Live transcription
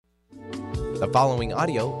The following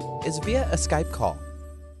audio is via a Skype call.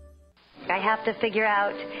 I have to figure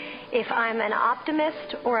out if I'm an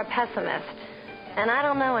optimist or a pessimist, and I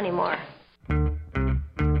don't know anymore.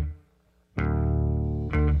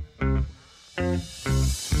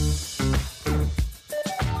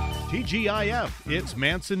 TGIF, it's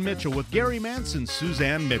Manson Mitchell with Gary Manson,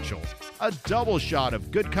 Suzanne Mitchell. A double shot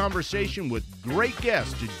of good conversation with great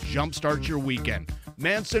guests to jumpstart your weekend.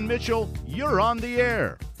 Manson Mitchell, you're on the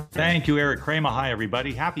air. Thank you, Eric Kramer. Hi,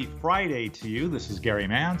 everybody. Happy Friday to you. This is Gary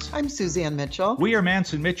Mance. I'm Suzanne Mitchell. We are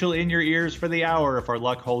Manson Mitchell in your ears for the hour if our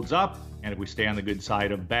luck holds up and if we stay on the good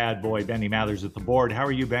side of bad boy Benny Mathers at the board. How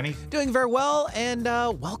are you, Benny? Doing very well, and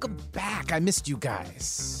welcome back. I missed you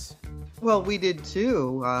guys. Well, we did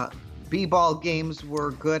too. B-ball games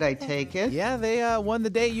were good, I take it. Yeah, they won the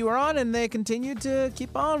day you were on, and they continue to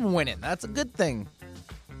keep on winning. That's a good thing.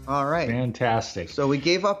 All right. Fantastic. So we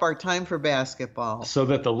gave up our time for basketball. So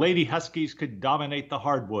that the Lady Huskies could dominate the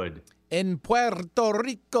hardwood. In Puerto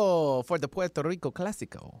Rico for the Puerto Rico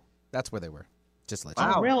Clásico. That's where they were. Just let you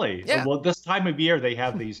know. Oh, really? Yeah. Well, this time of year, they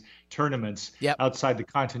have these tournaments Yep. outside the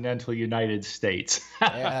continental United States.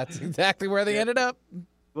 Yeah, that's exactly where they ended up.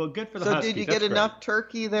 Well, good for the So Huskies. did you That's get great. enough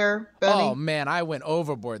turkey there, Benny? Oh, man, I went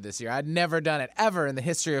overboard this year. I'd never done it ever in the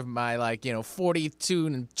history of my, 42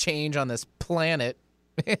 and change on this planet.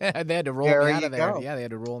 They had to roll There me out you of there. go. Yeah, they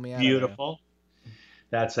had to roll me out Beautiful.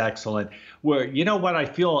 That's excellent. Well, you know what? I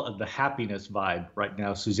feel the happiness vibe right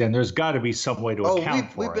now, Suzanne. There's got to be some way to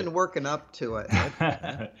account for we've it. been working up to it.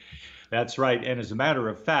 That's right. And as a matter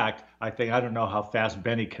of fact, I don't know how fast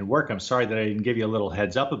Benny can work. I'm sorry that I didn't give you a little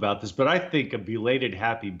heads up about this, but I think a belated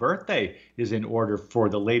happy birthday is in order for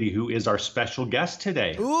the lady who is our special guest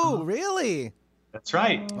today. there. Ooh, really? That's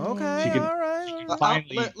right. Okay, She can- all right. she can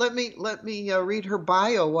finally Let me read her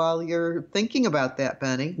bio while you're thinking about that,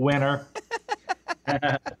 Benny. winner.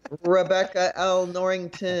 Rebecca L.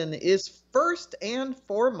 Norrington is first and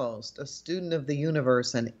foremost a student of the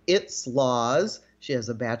universe and its laws. She has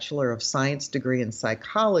a Bachelor of Science degree in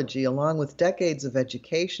psychology, along with decades of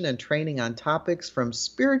education and training on topics from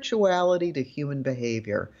spirituality to human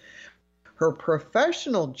behavior. Her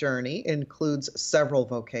professional journey includes several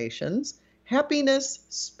vocations: happiness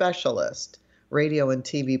specialist, radio and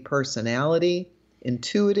TV personality,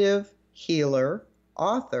 intuitive, healer,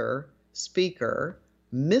 author, speaker,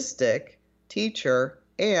 mystic, teacher,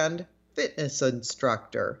 and fitness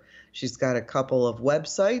instructor. She's got a couple of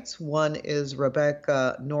websites. One is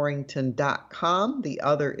RebeccaNorrington.com. The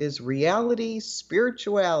other is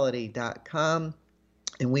RealitySpirituality.com.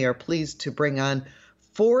 And we are pleased to bring on,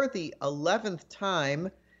 for the 11th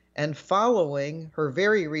time and following her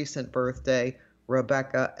very recent birthday,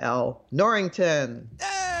 Rebecca L. Norrington.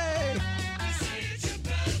 Hey!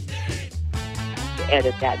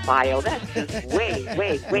 Edit that bio. That's just way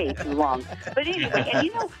too long. But anyway, and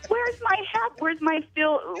where's my happy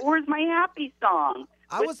song?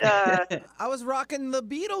 I was rocking the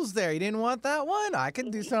Beatles there. You didn't want that one? I can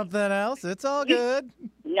do something else. It's all good.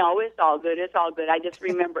 No, it's all good. It's all good. I just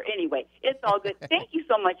remember. Anyway, it's all good. Thank you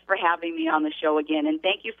so much for having me on the show again, and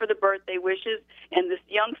thank you for the birthday wishes. And this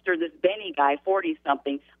youngster, this Benny guy,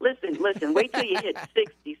 40-something. Listen. Wait till you hit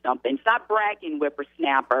 60-something. Stop bragging,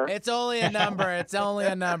 whippersnapper. It's only a number. It's only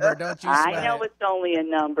a number. Don't you sweat I know it. it's only a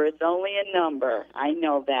number. It's only a number. I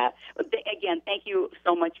know that. But again, thank you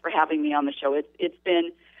so much for having me on the show. It's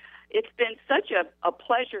been such a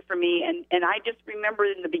pleasure for me, and I just remember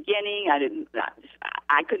in the beginning,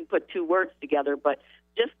 I couldn't put two words together, but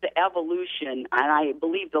just the evolution. And I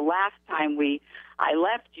believe the last time I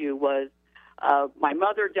left you was my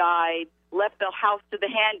mother died, left the house to the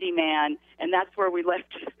handyman, and that's where we left.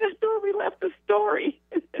 That's where we left the story.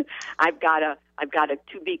 I've got a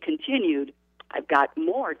to be continued. I've got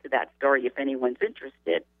more to that story if anyone's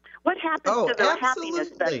interested. What happens to the happiness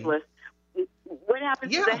specialist? What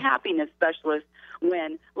happens to the happiness specialist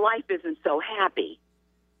when life isn't so happy?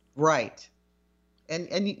 Right.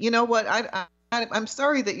 And you know what? I'm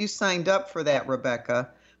sorry that you signed up for that, Rebecca,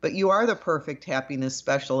 but you are the perfect happiness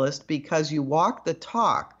specialist because you walk the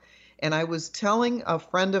talk. And I was telling a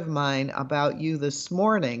friend of mine about you this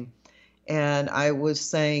morning, and I was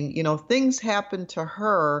saying, things happen to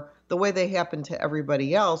her the way they happen to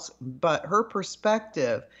everybody else, but her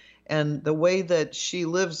perspective and the way that she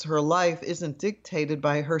lives her life isn't dictated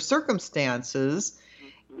by her circumstances.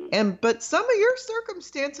 But some of your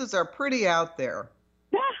circumstances are pretty out there.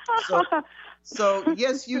 So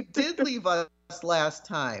yes, you did leave us last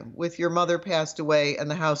time with your mother passed away and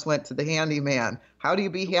the house went to the handyman. How do you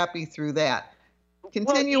be happy through that?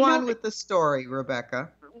 Continue on with the story, Rebecca.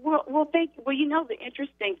 Well, thank you. Well, the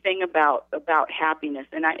interesting thing about happiness,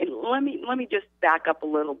 and let me just back up a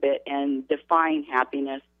little bit and define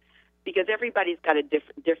happiness, because everybody's got a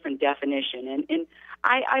different definition, and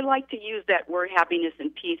I like to use that word happiness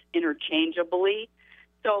and peace interchangeably.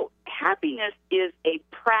 So happiness is a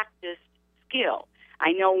practiced skill.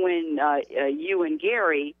 I know when you and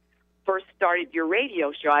Gary first started your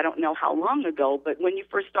radio show, I don't know how long ago, but when you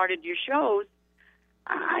first started your shows,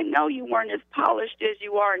 I know you weren't as polished as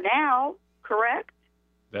you are now, correct?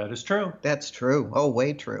 That is true. That's true. Oh,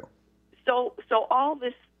 way true. So all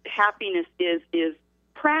this happiness is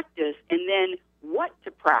practice, and then what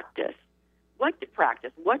to practice, what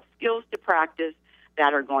skills to practice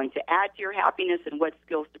that are going to add to your happiness, and what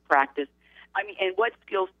skills to practice, and what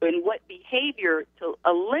skills and what behavior to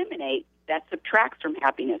eliminate that subtracts from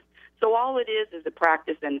happiness. So all it is a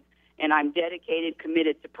practice, and I'm dedicated,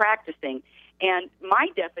 committed to practicing. And my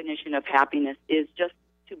definition of happiness is just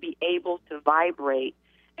to be able to vibrate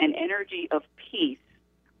an energy of peace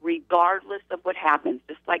regardless of what happens,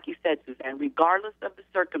 just like you said, Suzanne, regardless of the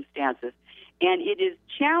circumstances. And it is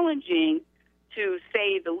challenging, to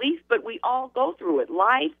say the least, but we all go through it.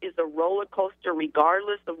 Life is a roller coaster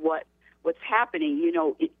regardless of what's happening,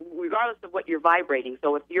 regardless of what you're vibrating.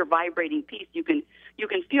 So if you're vibrating peace, you can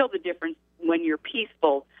feel the difference when you're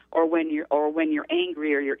peaceful or when you're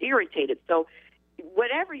angry or you're irritated. So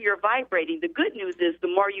whatever you're vibrating, the good news is the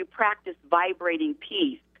more you practice vibrating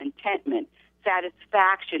peace, contentment,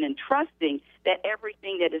 satisfaction, and trusting that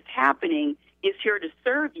everything that is happening is here to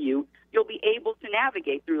serve you, you'll be able to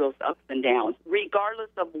navigate through those ups and downs, regardless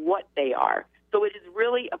of what they are. So it is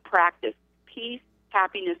really a practice. Peace,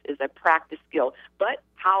 happiness is a practice skill. But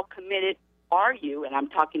how committed are you, and I'm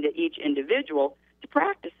talking to each individual, to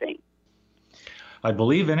practicing? I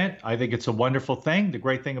believe in it. I think it's a wonderful thing. The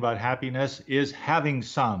great thing about happiness is having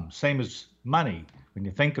some, same as money when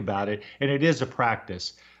you think about it, and it is a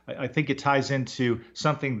practice. I think it ties into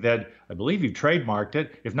something that I believe you've trademarked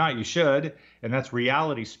it. If not, you should. And that's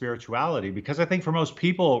reality spirituality. Because I think for most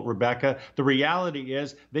people, Rebecca, the reality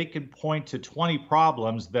is they can point to 20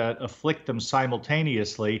 problems that afflict them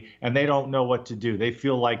simultaneously, and they don't know what to do. They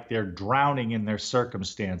feel like they're drowning in their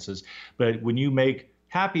circumstances. But when you make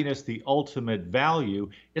happiness the ultimate value,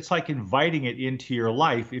 it's like inviting it into your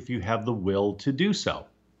life if you have the will to do so.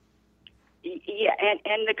 Yeah,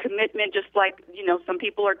 and the commitment, just like, some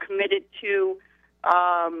people are committed to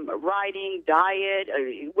riding, diet,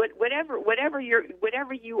 whatever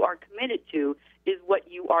you are committed to is what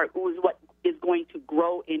is going to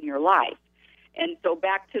grow in your life. And so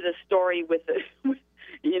back to the story with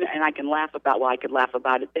and I can laugh about, I could laugh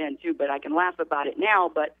about it then too, but I can laugh about it now.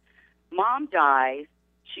 But Mom dies.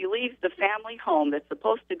 She leaves the family home that's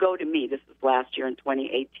supposed to go to me. This was last year in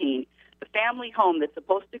 2018. The family home that's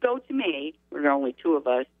supposed to go to me, there are only two of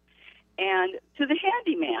us, and to the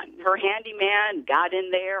handyman. Her handyman got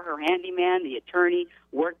in there. Her handyman, the attorney,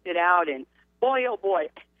 worked it out, and boy, oh boy,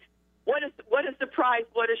 what a surprise,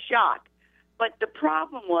 what a shock. But the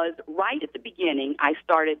problem was, right at the beginning, I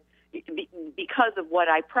started, because of what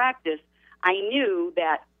I practiced, I knew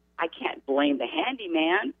that I can't blame the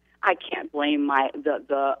handyman. I can't blame my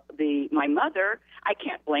mother. I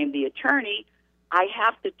can't blame the attorney. I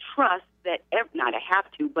have to trust that, not I have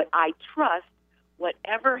to, but I trust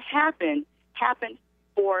whatever happened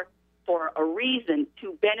for a reason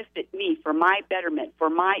to benefit me, for my betterment,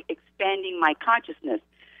 for my expanding my consciousness.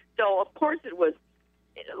 So, of course, it was,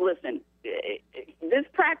 listen, this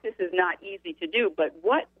practice is not easy to do, but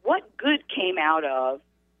what good came out of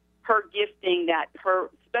her gifting her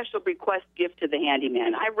special request gift to the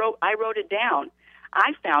handyman? I wrote it down.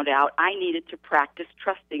 I found out I needed to practice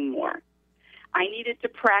trusting more. I needed to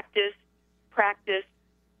practice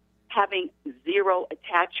having zero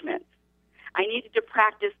attachments. I needed to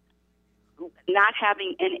practice not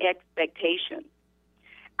having any expectations.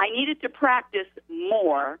 I needed to practice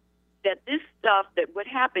more that this stuff, that what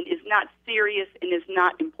happened is not serious and is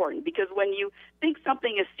not important. Because when you think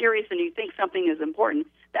something is serious and you think something is important,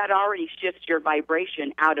 that already shifts your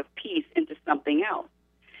vibration out of peace into something else.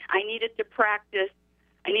 I needed to practice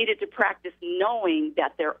knowing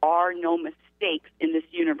that there are no mistakes in this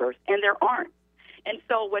universe, and there aren't. And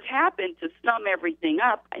so what happened, to sum everything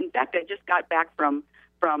up, in fact, I just got back from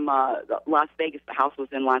Las Vegas. The house was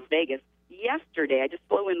in Las Vegas yesterday. I just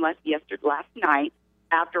flew in last night.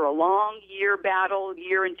 After a long year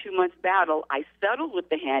and 2 months battle, I settled with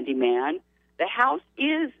the handyman. The house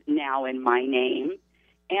is now in my name.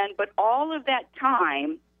 But all of that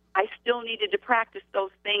time, I still needed to practice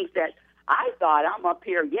those things that I thought, I'm up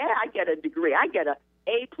here. Yeah, I get a degree. I get a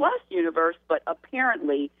A+ universe, but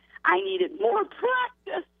apparently I needed more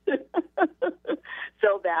practice.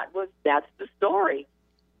 So that's the story.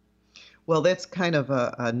 Well, that's kind of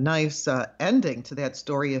a nice ending to that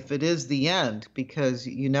story, if it is the end, because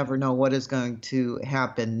you never know what is going to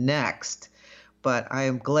happen next. But I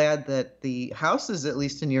am glad that the house is at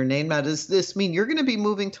least in your name. Now, does this mean you're going to be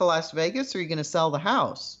moving to Las Vegas, or are you going to sell the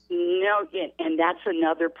house? No, and that's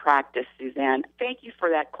another practice, Suzanne. Thank you for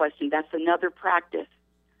that question. That's another practice.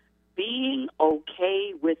 Being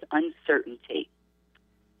okay with uncertainty.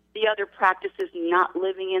 The other practice is not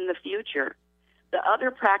living in the future. The other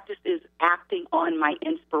practice is acting on my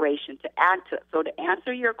inspiration to add to it. So to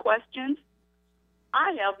answer your questions,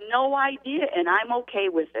 I have no idea, and I'm okay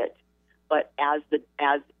with it. But as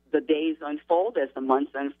the days unfold, as the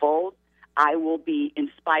months unfold, I will be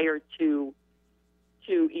inspired to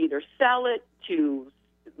either sell it, to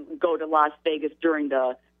go to Las Vegas during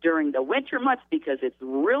the winter months because it's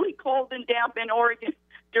really cold and damp in Oregon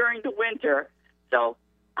during the winter. So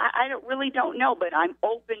I don't know, but I'm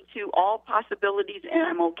open to all possibilities, and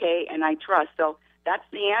I'm okay, and I trust. So that's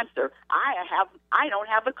the answer. I don't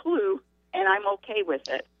have a clue, and I'm okay with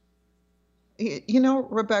it. You know,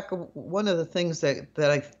 Rebecca, one of the things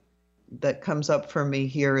that comes up for me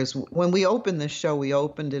here is when we opened this show, we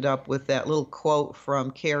opened it up with that little quote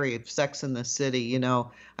from Carrie of Sex and the City. You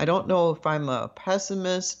know, I don't know if I'm a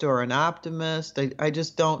pessimist or an optimist. I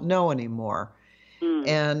just don't know anymore.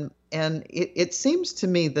 And it seems to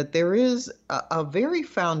me that there is a very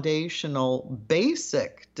foundational,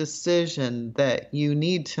 basic decision that you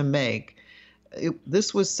need to make.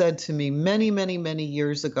 This was said to me many, many, many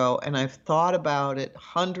years ago, and I've thought about it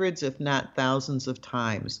hundreds, if not thousands of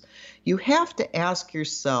times. You have to ask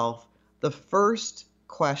yourself the first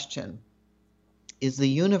question: is the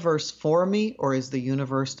universe for me, or is the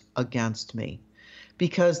universe against me?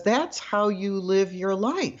 Because that's how you live your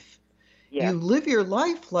life. Yeah. You live your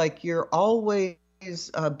life like you're always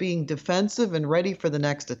being defensive and ready for the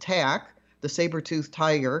next attack, the saber-toothed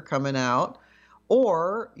tiger coming out,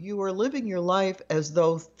 or you are living your life as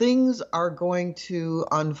though things are going to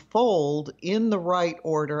unfold in the right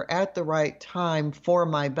order at the right time for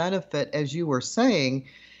my benefit, as you were saying.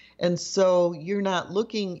 And so you're not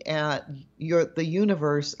looking at the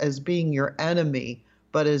universe as being your enemy,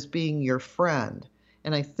 but as being your friend.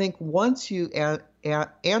 And I think once you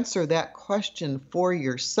answer that question for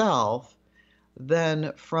yourself,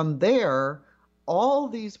 then from there, all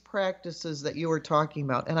these practices that you were talking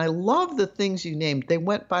about, and I love the things you named. They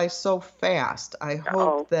went by so fast. I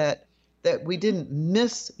hope that we didn't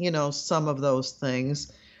miss, some of those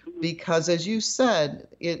things, because as you said,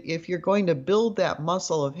 if you're going to build that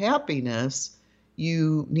muscle of happiness,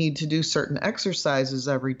 you need to do certain exercises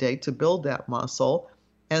every day to build that muscle.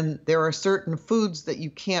 And there are certain foods that you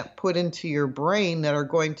can't put into your brain that are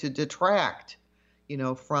going to detract,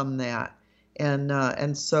 from that.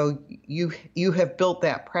 And so you have built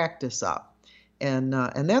that practice up, and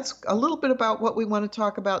that's a little bit about what we want to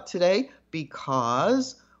talk about today,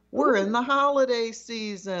 because we're in the holiday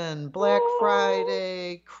season. Black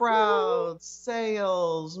Friday, crowds,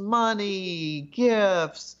 sales, money,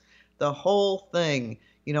 gifts, the whole thing.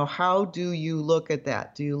 How do you look at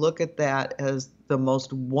that? Do you look at that as the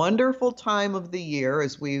most wonderful time of the year,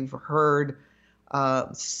 as we've heard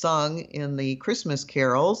sung in the Christmas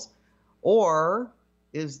carols? Or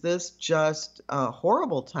is this just a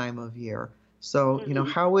horrible time of year? So,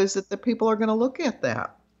 how is it that people are going to look at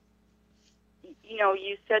that?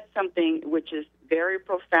 You said something which is very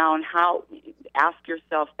profound. Ask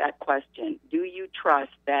yourself that question. Do you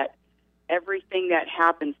trust that everything that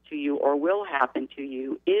happens to you or will happen to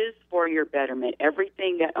you is for your betterment?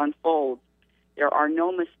 Everything that unfolds, there are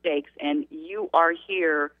no mistakes, and you are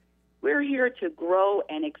here. We're here to grow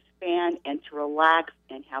and expand and to relax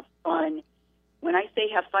and have fun. When I say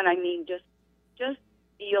have fun, I mean just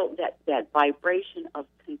feel that vibration of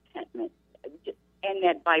contentment and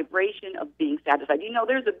that vibration of being satisfied.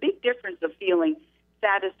 There's a big difference of feeling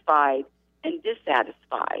satisfied and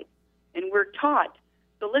dissatisfied, and we're taught.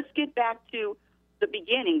 So let's get back to the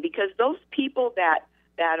beginning, because those people that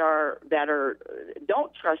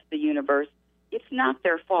don't trust the universe, it's not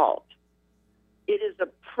their fault. It is a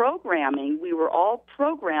programming. We were all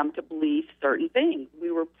programmed to believe certain things.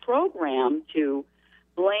 We were programmed to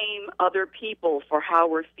blame other people for how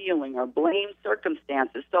we're feeling or blame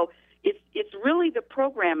circumstances. So it's really the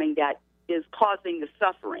programming that is causing the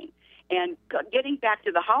suffering. And getting back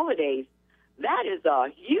to the holidays, that is a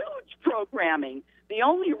huge programming. The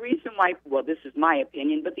only reason why, well, this is my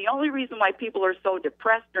opinion, but the only reason why people are so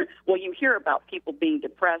depressed, you hear about people being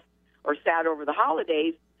depressed or sad over the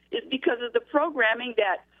holidays, is because of the programming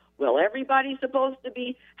that, everybody's supposed to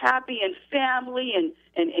be happy and family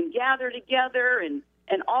and gather together and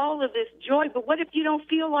and all of this joy. But what if you don't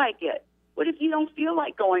feel like it? What if you don't feel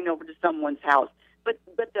like going over to someone's house? But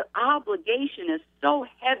the obligation is so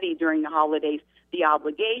heavy during the holidays. The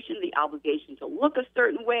obligation to look a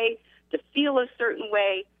certain way, to feel a certain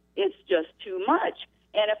way, it's just too much.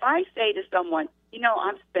 And if I say to someone,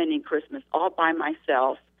 I'm spending Christmas all by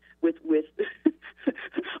myself with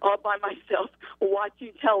all by myself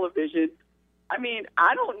watching television,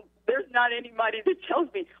 there's not anybody that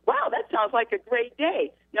tells me, wow, that sounds like a great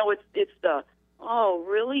day. No, it's the, oh,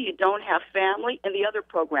 really? You don't have family? And the other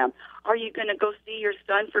program, are you going to go see your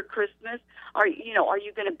son for Christmas? Are you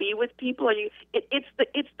going to be with people?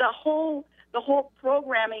 It's the whole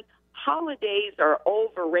programming. Holidays are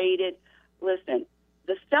overrated. Listen,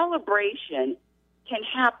 the celebration can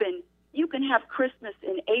happen. You can have Christmas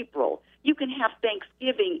in April. You can have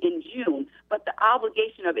Thanksgiving in June, but the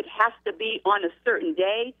obligation of it has to be on a certain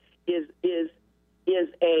day is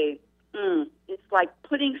it's like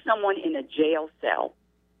putting someone in a jail cell.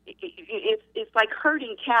 It's like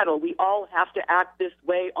herding cattle. We all have to act this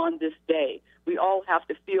way on this day. We all have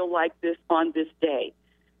to feel like this on this day.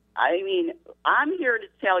 I'm here to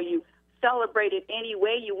tell you, celebrate it any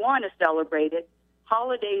way you want to celebrate it.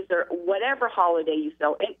 Holidays or whatever holiday you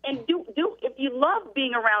celebrate, and do if you love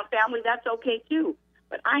being around family, that's okay too.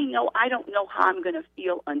 But I don't know how I'm going to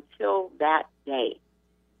feel until that day.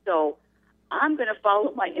 So I'm going to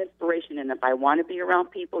follow my inspiration, and if I want to be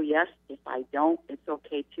around people, yes. If I don't, it's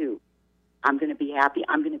okay too. I'm going to be happy.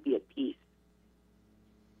 I'm going to be at peace.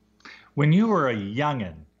 When you were a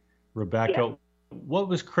youngin', Rebecca, Yes. What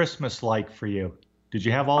was Christmas like for you? Did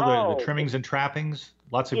you have all the trimmings and trappings?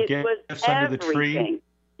 Lots of It gifts was under the tree? everything.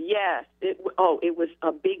 Yes. It was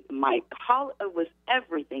a big, it was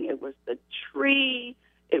everything. It was the tree.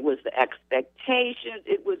 It was the expectations.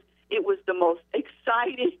 It was the most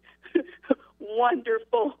exciting,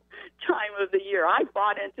 wonderful time of the year. I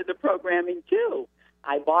bought into the programming too.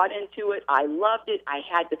 I bought into it. I loved it.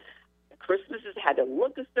 Christmases had to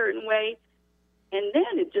look a certain way. And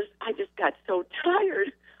then I just got so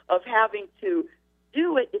tired of having to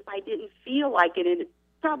do it if I didn't feel like it. And it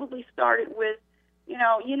probably started with,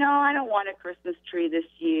 I don't want a Christmas tree this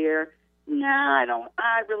year. No, I don't.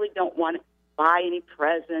 I really don't want to buy any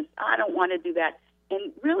presents. I don't want to do that.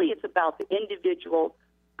 And really, it's about the individual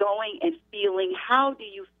going and feeling how do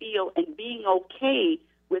you feel and being okay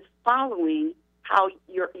with following how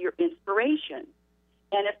your inspiration.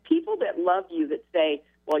 And if people that love you that say,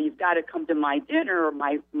 well, you've got to come to my dinner or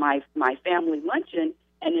my family luncheon,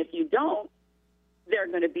 and if you don't, they're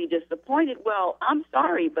going to be disappointed. Well, I'm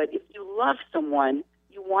sorry, but if you love someone,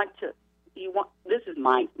 this is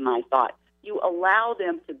my thought. You allow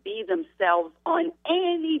them to be themselves on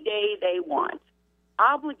any day they want.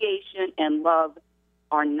 Obligation and love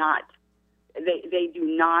are not, they do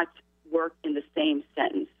not work in the same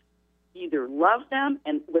sentence. You either love them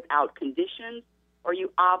and without conditions, or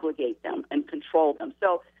you obligate them and control them.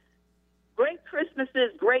 So great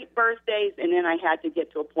Christmases, great birthdays, and then I had to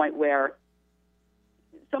get to a point where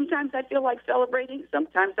sometimes I feel like celebrating,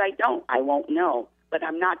 sometimes I don't. I won't know. But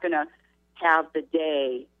I'm not going to have the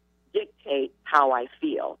day dictate how I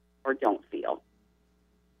feel or don't feel.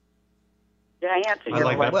 Did I answer your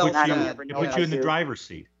like that. question? I don't Well, ever It know puts if you I in the do. driver's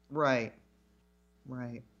seat. Right.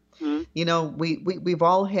 Hmm? We've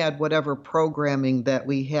all had whatever programming that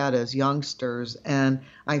we had as youngsters, and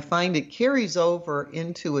I find it carries over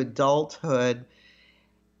into adulthood.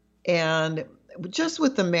 And just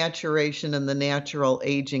with the maturation and the natural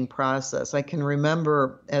aging process, I can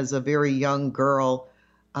remember as a very young girl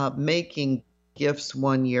making gifts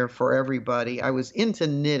one year for everybody. I was into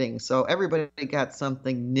knitting, so everybody got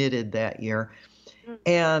something knitted that year.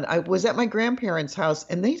 And I was at my grandparents' house,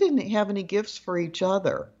 and they didn't have any gifts for each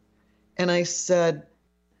other. And I said,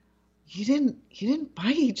 "You didn't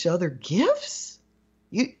buy each other gifts?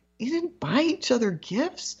 You didn't buy each other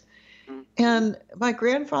gifts?" And my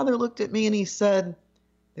grandfather looked at me and he said,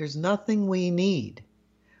 "There's nothing we need.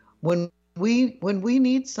 When we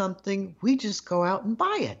need something, we just go out and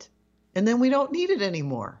buy it, and then we don't need it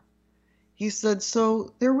anymore." He said,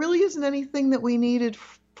 "So there really isn't anything that we needed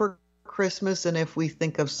for Christmas, and if we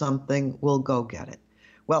think of something, we'll go get it."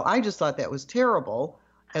 Well, I just thought that was terrible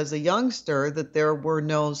as a youngster, that there were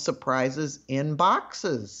no surprises in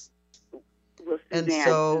boxes. Well, And Suzanne,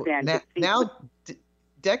 so Suzanne, now,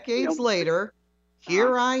 decades You know, later,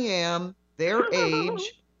 here I am, their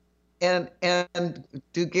age, and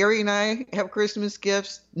do Gary and I have Christmas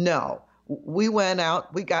gifts? No. We went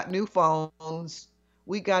out, we got new phones,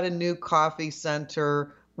 we got a new coffee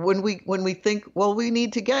center. When we think, well, we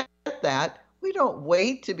need to get that, we don't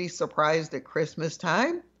wait to be surprised at Christmas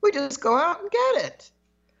time. We just go out and get it.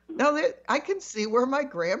 Now that I can see where my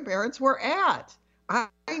grandparents were at. I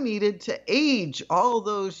needed to age all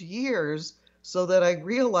those years so that I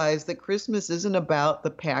realized that Christmas isn't about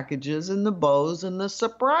the packages and the bows and the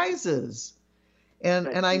surprises. And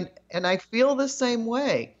I feel the same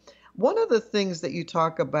way. One of the things that you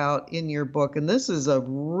talk about in your book, and this is a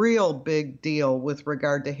real big deal with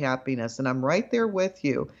regard to happiness, and I'm right there with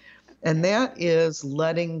you, and that is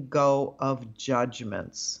letting go of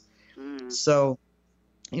judgments. So,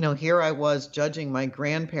 here I was judging my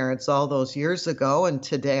grandparents all those years ago, and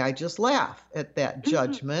today I just laugh at that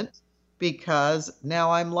judgment because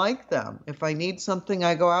now I'm like them. If I need something,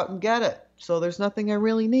 I go out and get it. So there's nothing I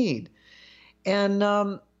really need. And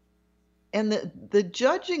the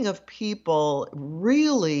judging of people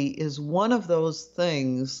really is one of those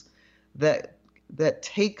things that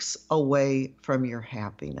takes away from your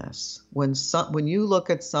happiness. When you look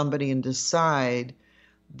at somebody and decide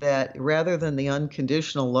that rather than the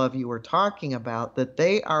unconditional love you were talking about, that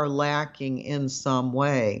they are lacking in some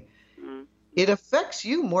way, it affects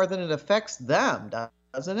you more than it affects them,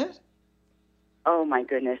 doesn't it? Oh, my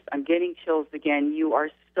goodness. I'm getting chills again. You are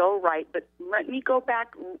so right. But let me go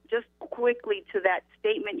back just quickly to that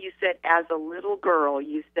statement you said as a little girl.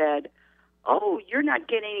 You said, oh, you're not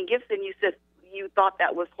getting any gifts, and you said you thought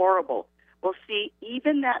that was horrible. Well, see,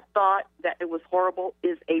 even that thought that it was horrible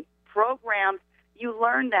is a program. You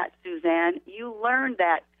learned that, Suzanne. You learned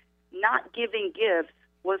that not giving gifts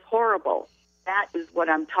was horrible. That is what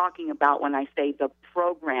I'm talking about when I say the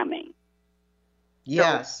programming.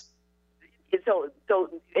 Yes. So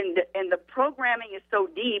and the programming is so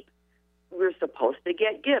deep, we're supposed to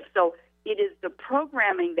get gifts. So it is the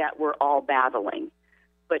programming that we're all battling.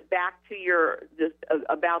 But back to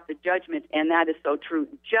about the judgment, and that is so true.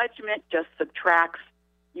 Judgment just subtracts.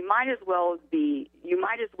 You might as well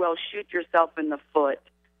shoot yourself in the foot.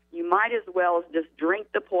 You might as well just drink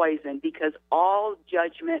the poison, because all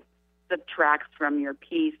judgment subtracts from your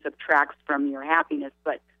peace, subtracts from your happiness.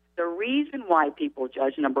 But the reason why people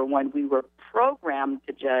judge, number one, we were programmed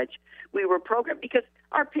to judge. We were programmed because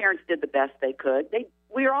our parents did the best they could.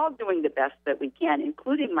 We're all doing the best that we can,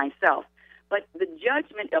 including myself. But the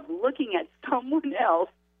judgment of looking at someone else,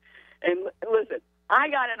 and listen, I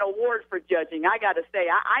got an award for judging. I got to say,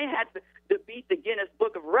 I had to beat the Guinness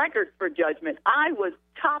Book of Records for judgment. I was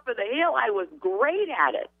top of the hill. I was great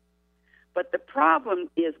at it. But the problem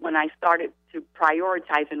is when I started to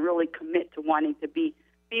prioritize and really commit to wanting to be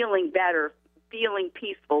feeling better, feeling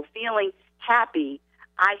peaceful, feeling happy,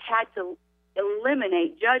 I had to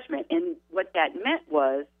eliminate judgment. And what that meant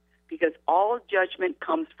was, because all judgment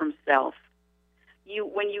comes from self.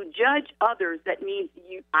 When you judge others, that means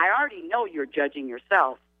I already know you're judging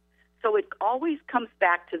yourself. So it always comes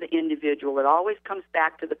back to the individual. It always comes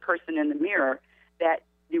back to the person in the mirror, that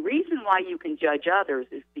the reason why you can judge others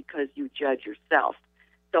is because you judge yourself.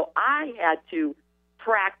 So I had to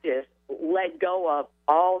practice, let go of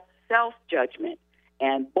all self-judgment.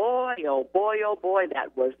 And boy, oh boy,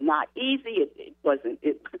 that was not easy. It wasn't,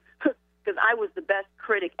 because I was the best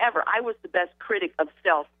critic ever. I was the best critic of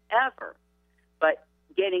self ever. But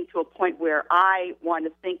getting to a point where I want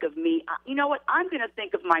to think of me, you know what, I'm going to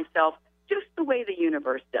think of myself just the way the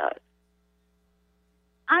universe does.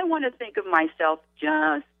 I want to think of myself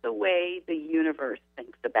just the way the universe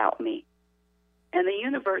thinks about me. And the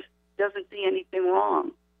universe doesn't see anything wrong.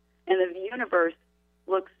 And the universe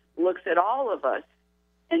looks at all of us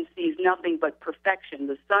and sees nothing but perfection.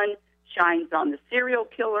 The sun shines on the serial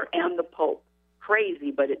killer and the Pope. Crazy,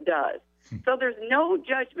 but it does. So there's no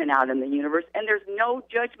judgment out in the universe, and there's no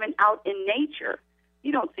judgment out in nature.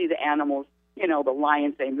 You don't see the animals, the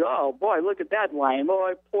lion saying, oh, boy, look at that lion.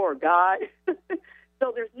 Boy, poor guy.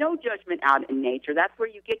 So there's no judgment out in nature. That's where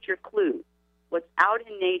you get your clue. What's out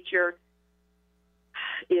in nature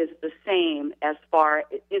is the same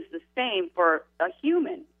for a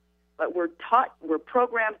human. But we're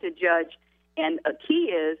programmed to judge, and a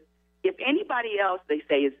key is, if anybody else, they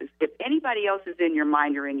say, if anybody else is in your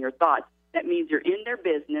mind or in your thoughts, that means you're in their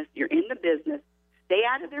business, you're in the business. Stay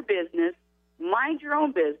out of their business, mind your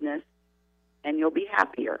own business, and you'll be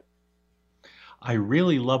happier. I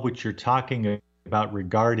really love what you're talking about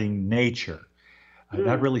regarding nature.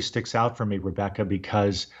 That really sticks out for me, Rebecca,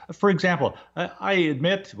 because, for example, I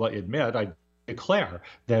declare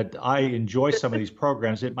that I enjoy some of these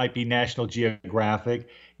programs. It might be National Geographic.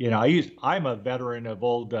 I'm a veteran of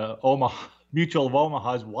old Mutual of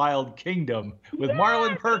Omaha's Wild Kingdom with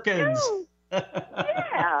Marlin Perkins.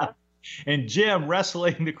 Yeah. And Jim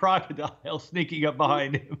wrestling the crocodile, sneaking up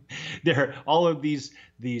behind him. There are all of these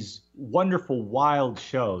wonderful wild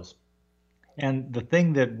shows. And the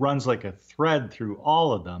thing that runs like a thread through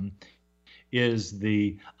all of them is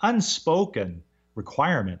the unspoken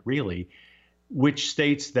requirement, really, which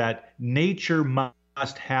states that nature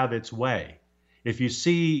must have its way. If you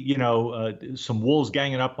see, some wolves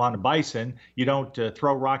ganging up on a bison, you don't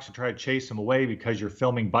throw rocks and try to chase them away because you're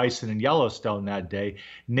filming bison in Yellowstone that day.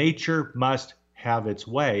 Nature must have its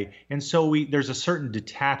way. And so there's a certain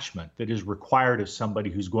detachment that is required of somebody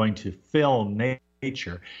who's going to film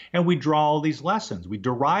nature. And we draw all these lessons. We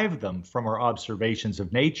derive them from our observations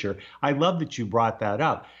of nature. I love that you brought that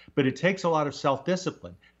up, but it takes a lot of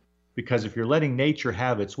self-discipline. Because if you're letting nature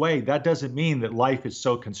have its way, that doesn't mean that life is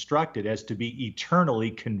so constructed as to be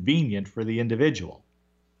eternally convenient for the individual.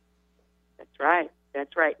 That's right.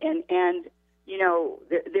 That's right. And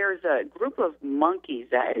there's a group of monkeys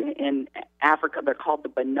in Africa. They're called the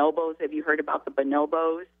bonobos. Have you heard about the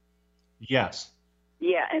bonobos? Yes.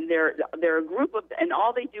 Yeah, and they're a group of, and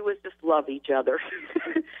all they do is just love each other.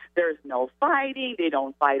 There's no fighting. They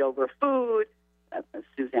don't fight over food.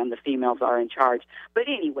 Suzanne, the females are in charge. But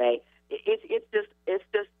anyway, it's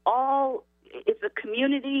a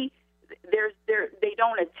community. They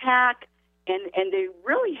don't attack, and they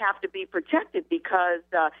really have to be protected because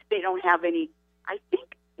they don't have any. I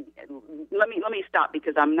think. Let me stop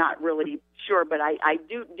because I'm not really sure, but I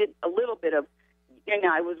did a little bit of.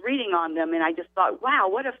 I was reading on them, and I just thought, wow,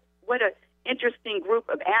 what a interesting group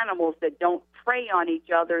of animals that don't prey on each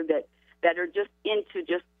other, that are just into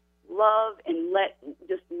just love and let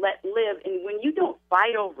live. And when you don't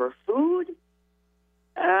fight over food,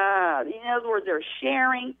 in other words, they're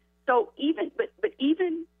sharing. So even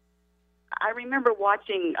I remember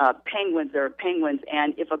watching penguins. There are penguins,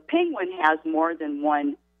 and if a penguin has more than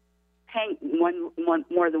one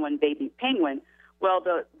baby penguin, well,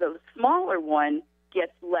 the smaller one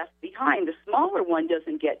gets left behind. The smaller one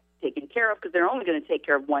doesn't get taken care of because they're only going to take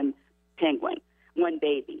care of one penguin, one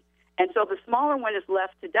baby. And so the smaller one is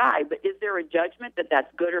left to die. But is there a judgment that that's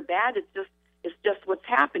good or bad? It's just what's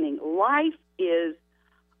happening. Life is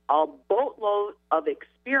a boatload of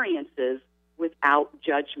experiences without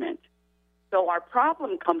judgment. So our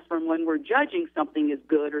problem comes from when we're judging something is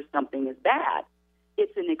good or something is bad.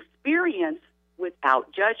 It's an experience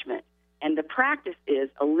without judgment. And the practice is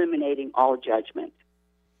eliminating all judgment.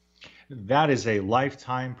 That is a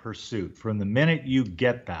lifetime pursuit. From the minute you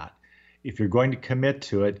get that, if you're going to commit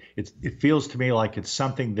to it, it feels to me like it's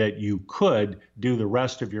something that you could do the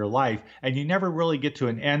rest of your life, and you never really get to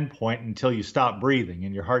an end point until you stop breathing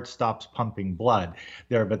and your heart stops pumping blood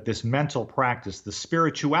there. But this mental practice, the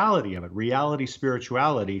spirituality of it, reality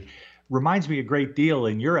spirituality, reminds me a great deal,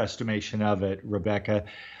 in your estimation of it, Rebecca,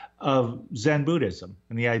 of Zen Buddhism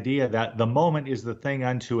and the idea that the moment is the thing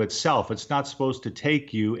unto itself. It's not supposed to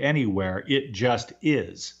take you anywhere. It just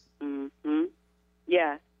is. Mm-hmm.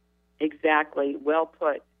 Yeah. Exactly. Well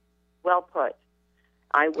put. Well put.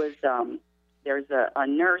 I was there's a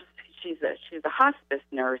nurse. She's a hospice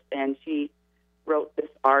nurse, and she wrote this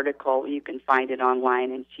article. You can find it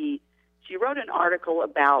online, and she wrote an article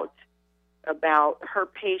about her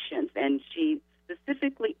patients, and she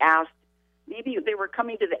specifically asked. Maybe they were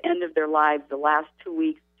coming to the end of their lives, the last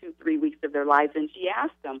 3 weeks of their lives, and she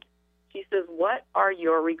asked them. She says, "What are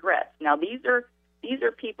your regrets?" Now these are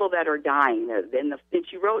people that are dying. And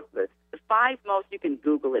she wrote the 5 most, you can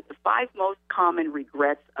Google it, the 5 most common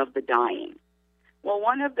regrets of the dying. Well,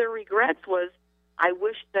 one of the regrets was, I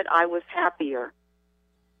wish that I was happier.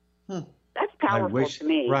 That's powerful to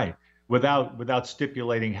me. Right. Without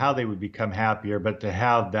stipulating how they would become happier, but to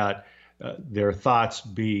have that their thoughts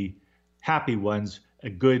be happy ones a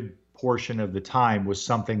good portion of the time was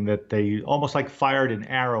something that they almost like fired an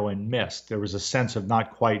arrow and missed. There was a sense of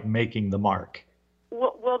not quite making the mark.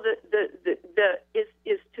 Well,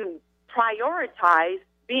 is to prioritize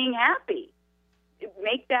being happy.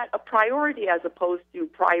 Make that a priority as opposed to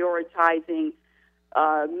prioritizing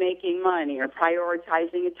making money or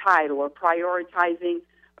prioritizing a title or prioritizing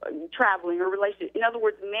traveling or relationship. In other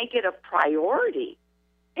words, make it a priority.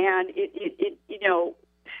 And it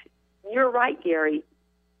you're right, Gary.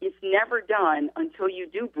 It's never done until you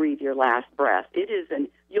do breathe your last breath. It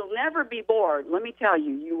isn't. You'll never be bored. Let me tell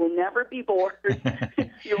you, you will never be bored.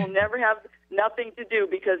 You will never have nothing to do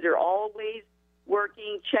because you're always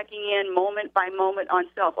working, checking in moment by moment on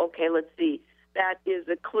self. Okay, let's see. That is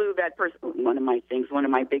a clue. That person. One of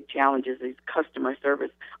my big challenges is customer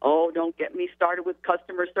service. Oh, don't get me started with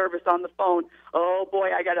customer service on the phone. Oh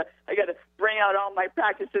boy, I gotta bring out all my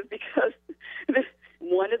practices because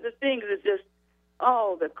one of the things is just.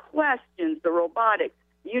 Oh, the questions, the robotics.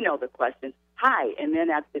 You know the questions. Hi, and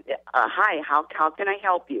then at the hi, how can I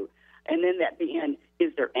help you? And then at the end,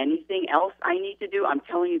 is there anything else I need to do? I'm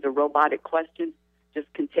telling you, the robotic questions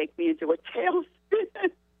just can take me into a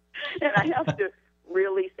tailspin. And I have to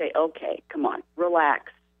really say, okay, come on,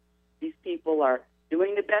 relax. These people are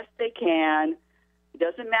doing the best they can. It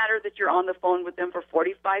doesn't matter that you're on the phone with them for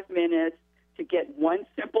 45 minutes to get one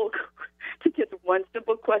simple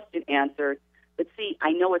question answered. But see,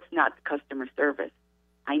 I know it's not the customer service.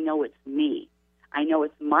 I know it's me. I know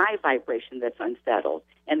it's my vibration that's unsettled.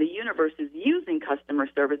 And the universe is using customer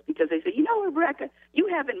service because they say, you know, Rebecca, you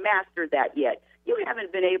haven't mastered that yet. You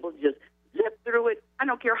haven't been able to just zip through it. I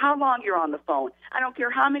don't care how long you're on the phone. I don't care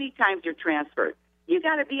how many times you're transferred. You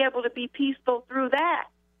got to be able to be peaceful through that.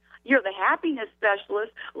 You're the happiness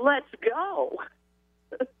specialist. Let's go.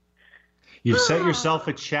 You've set yourself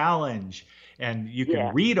a challenge, and you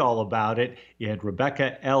can read all about it in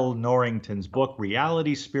Rebecca L. Norrington's book,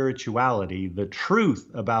 Reality Spirituality, The Truth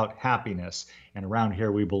About Happiness. And around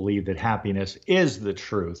here, we believe that happiness is the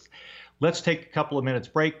truth. Let's take a couple of minutes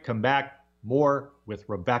break, come back, more with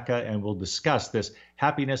Rebecca, and we'll discuss this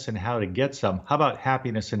happiness and how to get some. How about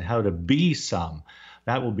happiness and how to be some?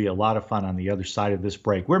 That will be a lot of fun on the other side of this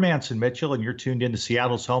break. We're Mance and Mitchell, and you're tuned into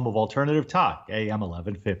Seattle's home of alternative talk, AM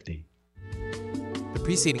 1150. The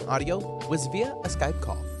preceding audio was via a Skype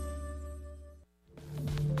call.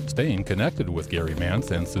 Staying connected with Gary Mance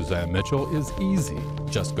and Suzanne Mitchell is easy.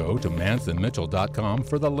 Just go to manceandmitchell.com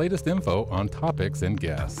for the latest info on topics and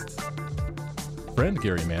guests. Friend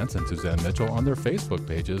Gary Mance and Suzanne Mitchell on their Facebook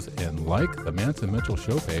pages and like the Mance and Mitchell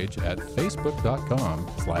show page at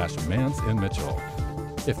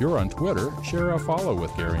facebook.com/manceandmitchell. If you're on Twitter, share a follow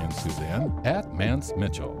with Gary and Suzanne at Mance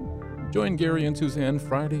Mitchell. Join Gary and Suzanne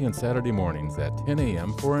Friday and Saturday mornings at 10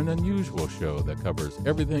 a.m. for an unusual show that covers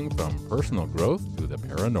everything from personal growth to the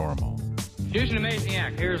paranormal. Here's an amazing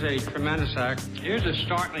act. Here's a tremendous act. Here's a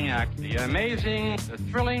startling act. The amazing, the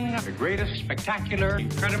thrilling, the greatest, spectacular,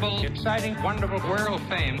 incredible, exciting, wonderful, world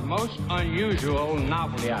fame, most unusual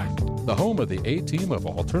novelty act. The home of the A-team of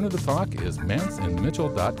Alternative Talk is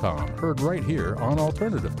manceandmitchell.com. Heard right here on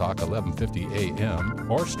Alternative Talk 1150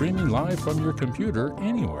 AM or streaming live from your computer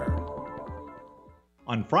anywhere.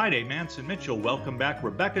 On Friday, Mance and Mitchell welcome back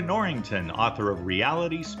Rebecca Norrington, author of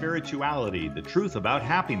Reality Spirituality, The Truth About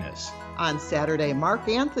Happiness. On Saturday, Mark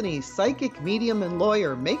Anthony, psychic, medium, and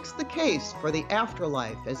lawyer, makes the case for the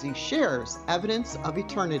afterlife as he shares evidence of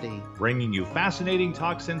eternity. Bringing you fascinating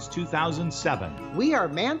talk since 2007. We are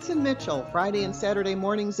Mance and Mitchell, Friday and Saturday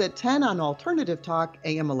mornings at 10 on Alternative Talk,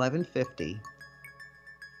 AM 1150.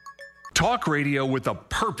 Talk radio with a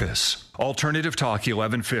purpose. Alternative Talk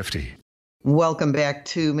 1150. Welcome back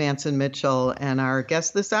to Mance and Mitchell, and our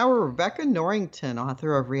guest this hour, Rebecca Norrington,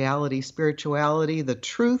 author of Reality Spirituality, The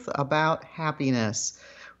Truth About Happiness.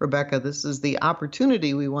 Rebecca, this is the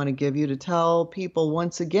opportunity we want to give you to tell people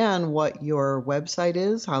once again what your website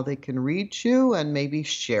is, how they can reach you, and maybe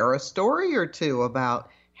share a story or two about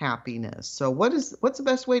happiness. So what's the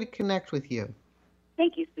best way to connect with you?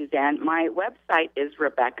 Thank you, Suzanne. My website is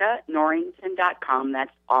RebeccaNorrington.com.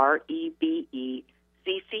 That's RebeccaNorrington.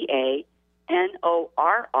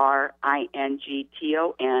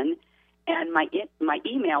 And my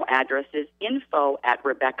email address is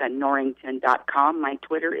info@RebeccaNorrington.com. My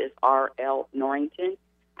Twitter is RLNorrington.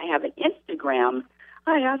 I have an Instagram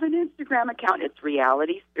account. It's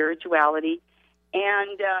Reality Spirituality.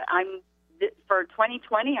 And for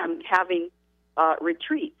 2020, I'm having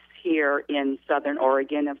retreats here in Southern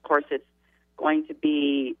Oregon. Of course, it's going to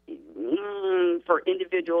be for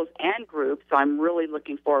individuals and groups, so I'm really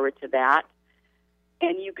looking forward to that.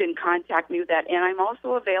 And you can contact me with that. And I'm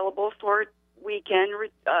also available for weekend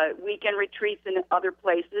retreats in other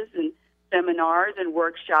places and seminars and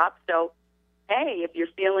workshops. So, hey, if you're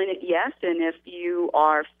feeling it, yes. And if you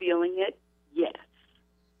are feeling it, yes.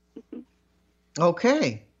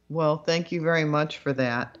 Okay. Well, thank you very much for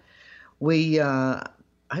that. I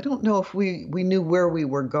don't know if we knew where we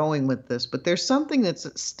were going with this, but there's something that's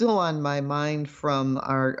still on my mind from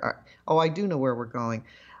I do know where we're going.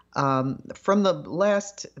 From the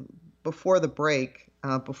before the break,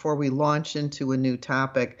 before we launch into a new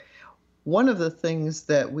topic, one of the things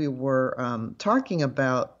that we were talking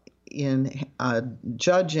about in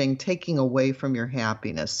judging, taking away from your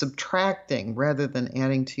happiness, subtracting rather than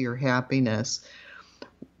adding to your happiness.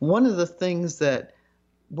 One of the things that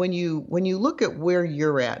when you look at where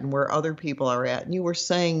you're at and where other people are at, and you were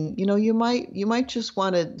saying, you might just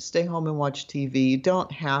want to stay home and watch TV. You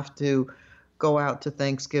don't have to go out to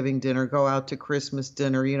Thanksgiving dinner, go out to Christmas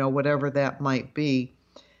dinner, whatever that might be.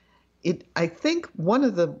 I think one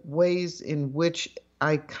of the ways in which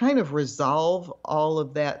I kind of resolve all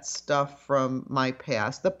of that stuff from my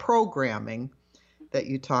past, the programming that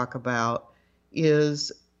you talk about,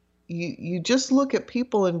 is you just look at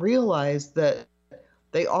people and realize that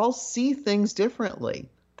they all see things differently.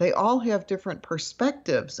 They all have different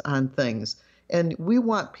perspectives on things. And we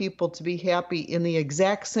want people to be happy in the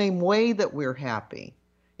exact same way that we're happy.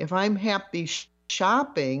 If I'm happy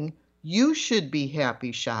shopping, you should be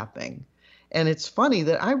happy shopping. And it's funny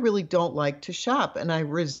that I really don't like to shop, and I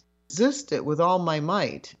resist it with all my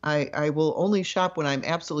might. I will only shop when I'm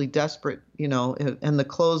absolutely desperate, and the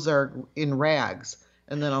clothes are in rags.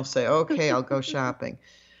 And then I'll say, okay, I'll go shopping.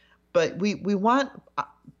 But we want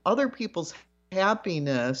other people's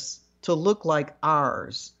happiness to look like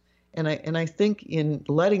ours. And I think in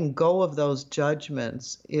letting go of those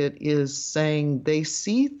judgments, it is saying they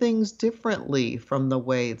see things differently from the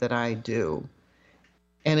way that I do.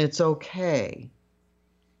 And it's okay.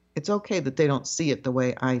 It's okay that they don't see it the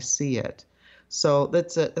way I see it. So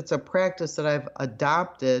that's a practice that I've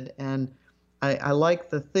adopted, and I like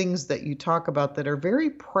the things that you talk about that are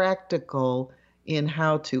very practical in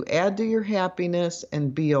how to add to your happiness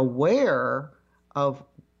and be aware of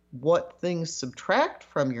what things subtract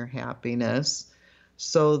from your happiness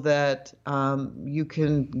so that you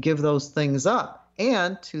can give those things up.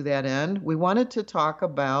 And to that end, we wanted to talk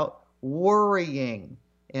about worrying.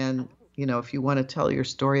 And, if you want to tell your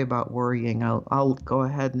story about worrying, I'll go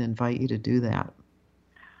ahead and invite you to do that.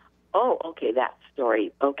 Oh, okay, that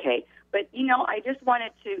story. Okay. But, I just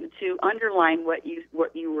wanted to underline what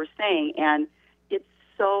you were saying, and it's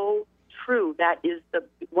so true. That is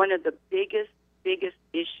one of the biggest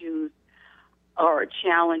issues or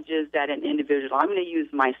challenges that an individual, I'm going to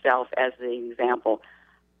use myself as an example.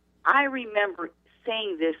 I remember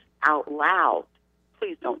saying this out loud,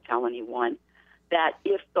 please don't tell anyone, that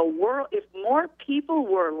if more people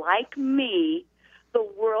were like me, the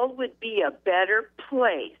world would be a better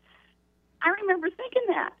place. I remember thinking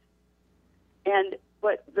that.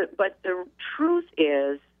 But the truth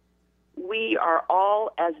is, we are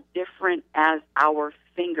all as different as our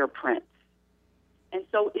fingerprints. And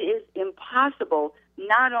so it is impossible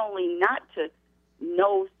not only not to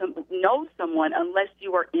know someone unless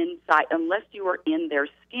you are inside, unless you are in their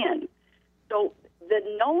skin. So the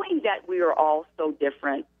knowing that we are all so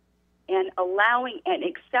different and allowing and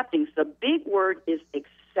accepting, the big word is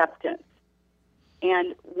acceptance.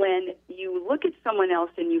 And when you look at someone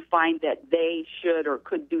else and you find that they should or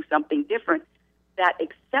could do something different, that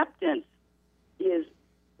acceptance is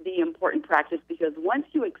the important practice, because once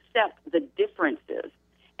you accept the differences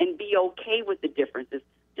and be okay with the differences,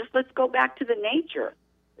 just let's go back to the nature.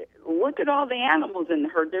 Look at all the animals in the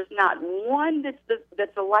herd. There's not one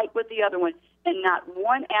that's alike with the other one, and not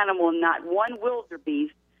one animal, not one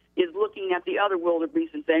wildebeest is looking at the other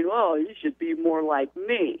wildebeest and saying, "Oh, you should be more like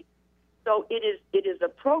me." So it is a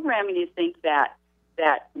programming to think that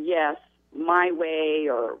yes, my way,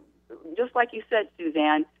 or just like you said,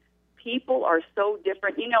 Suzanne, people are so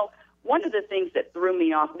different. One of the things that threw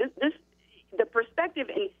me off, the perspective,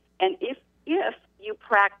 and if you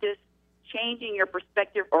practice changing your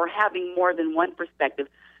perspective or having more than one perspective,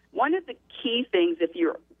 one of the key things, if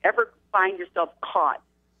you ever find yourself caught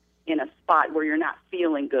in a spot where you're not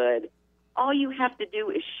feeling good, all you have to do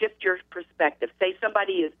is shift your perspective. Say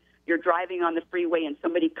you're driving on the freeway and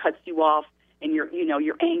somebody cuts you off and you're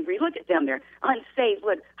angry. Look at them, they're unsafe.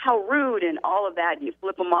 Look how rude and all of that. You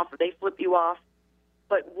flip them off or they flip you off.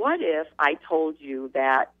 But what if I told you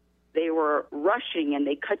that they were rushing and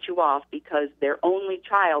they cut you off because their only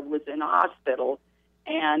child was in a hospital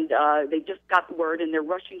and they just got the word and they're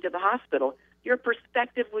rushing to the hospital? Your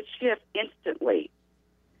perspective would shift instantly.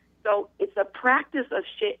 So it's a practice of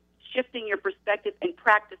shifting your perspective and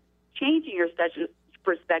practice changing your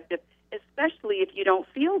perspective, especially if you don't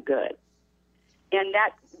feel good. And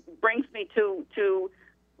that brings me to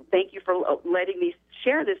thank you for letting me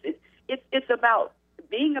share this. It's about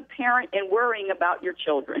being a parent and worrying about your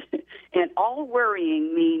children. And all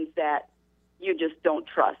worrying means that you just don't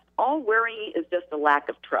trust. All worrying is just a lack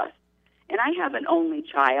of trust. And I have an only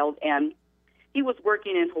child, and he was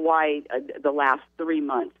working in Hawaii the last 3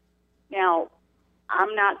 months. Now,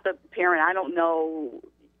 I'm not the parent. I don't know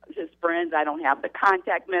his friends. I don't have the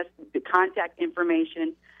contact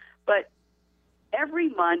information. But every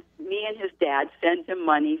month, me and his dad send him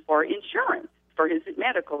money for insurance, for his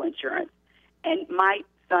medical insurance. And my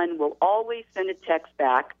son will always send a text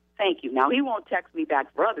back, "Thank you." Now, he won't text me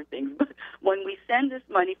back for other things, but when we send this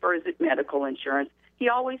money for his medical insurance, he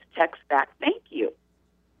always texts back, "Thank you."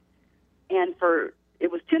 And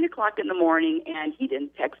it was 10 o'clock in the morning, and he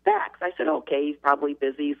didn't text back. So I said, okay, he's probably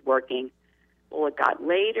busy, he's working. Well, it got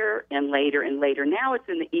later and later and later. Now it's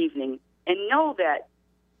in the evening, and know that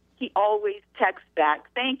he always texts back,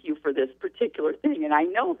 "Thank you for this particular thing," and I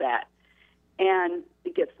know that. And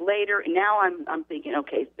it gets later, and now I'm thinking,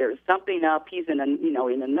 okay, there's something up. He's in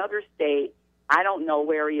another state. I don't know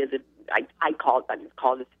where he is. I just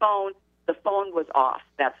called his phone. The phone was off.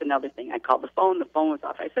 That's another thing. I called the phone was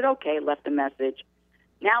off. I said, okay, left a message.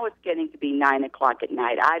 Now it's getting to be 9 o'clock at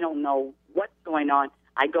night. I don't know what's going on.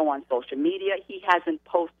 I go on social media. He hasn't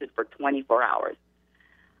posted for 24 hours.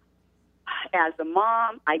 As a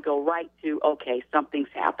mom, I go right to, okay, something's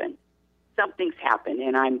happened. Something's happened,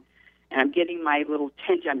 and I'm getting my little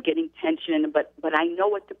tension. I'm getting tension, but I know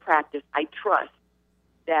what to practice. I trust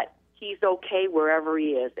that he's okay wherever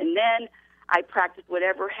he is. And then I practice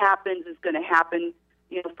whatever happens is going to happen,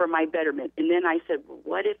 for my betterment. And then I said, well,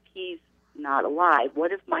 what if he's not alive?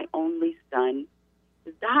 What if my only son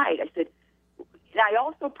has died? I said, and I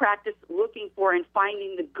also practice looking for and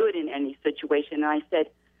finding the good in any situation. And I said,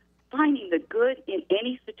 finding the good in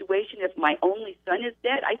any situation if my only son is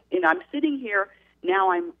dead. And I'm sitting here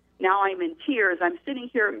now. I'm in tears. I'm sitting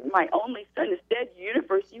here. My only son is dead.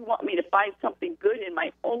 Universe, you want me to find something good in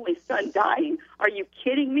my only son dying? Are you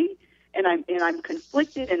kidding me? And I'm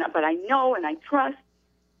conflicted. But I know and I trust.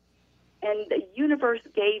 And the universe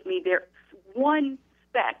gave me there one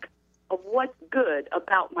speck of what's good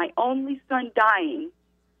about my only son dying,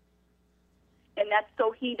 and that's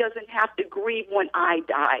so he doesn't have to grieve when I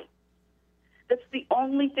die. That's the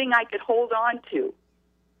only thing I could hold on to.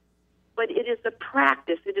 But it is a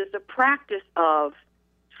practice. It is a practice of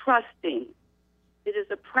trusting. It is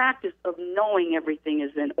a practice of knowing everything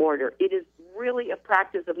is in order. It is really a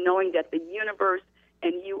practice of knowing that the universe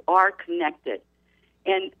and you are connected.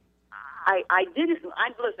 And I didn't,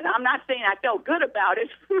 listen, I'm not saying I felt good about it,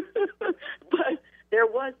 but there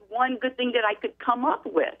was one good thing that I could come up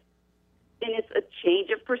with, and it's a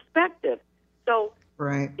change of perspective. So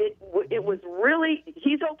right. It was really,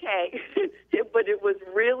 he's okay, but it was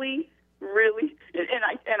really,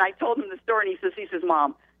 and I told him the story, and he says,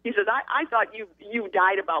 Mom, I thought you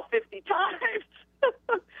died about 50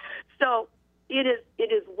 times. So it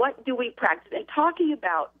is what do we practice? And talking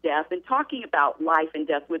about death and talking about life and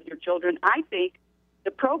death with your children, I think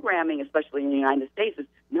the programming, especially in the United States, is,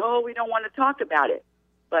 no, we don't want to talk about it.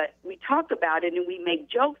 But we talk about it and we make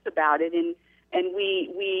jokes about it, and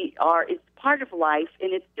we are, it's part of life,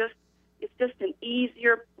 and it's just an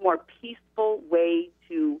easier, more peaceful way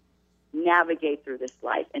to navigate through this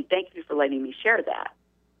life. And thank you for letting me share that.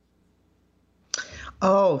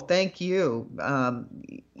 Oh, thank you.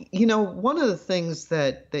 One of the things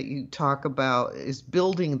that you talk about is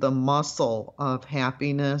building the muscle of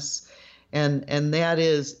happiness. And that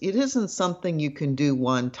is, it isn't something you can do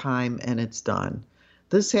one time and it's done.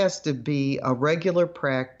 This has to be a regular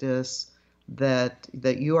practice that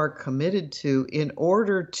you are committed to in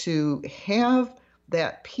order to have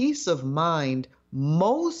that peace of mind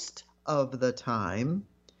most of the time.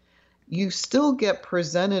 You still get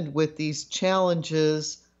presented with these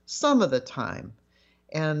challenges some of the time.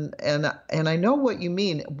 And I know what you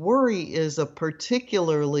mean. Worry is a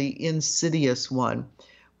particularly insidious one.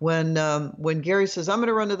 When Gary says, I'm going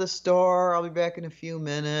to run to the store, I'll be back in a few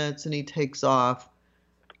minutes, and he takes off.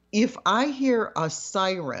 If I hear a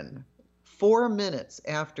siren 4 minutes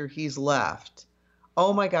after he's left,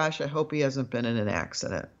 oh my gosh, I hope he hasn't been in an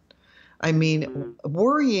accident. I mean,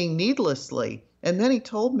 worrying needlessly. And then he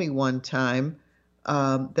told me one time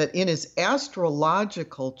that in his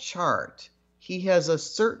astrological chart, he has a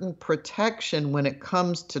certain protection when it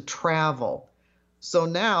comes to travel. So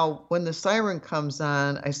now when the siren comes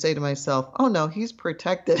on, I say to myself, oh no, he's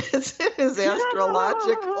protected. It's in his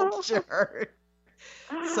astrological chart.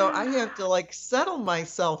 So I have to settle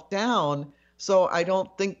myself down so I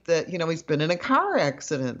don't think that, he's been in a car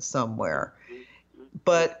accident somewhere.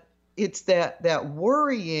 But it's that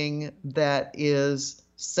worrying that is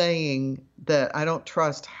saying that I don't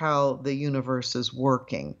trust how the universe is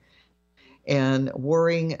working. And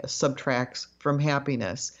worrying subtracts from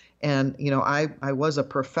happiness. And, I was a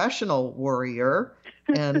professional worrier,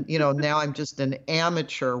 and, now I'm just an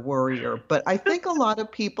amateur worrier. But I think a lot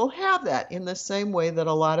of people have that in the same way that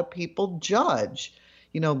a lot of people judge.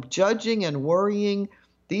 Judging and worrying,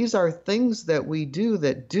 these are things that we do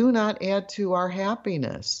that do not add to our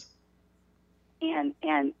happiness.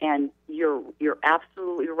 And you're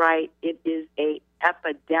absolutely right. It is a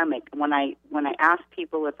epidemic. When I ask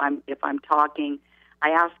people if I'm talking, I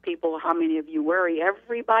ask people how many of you worry.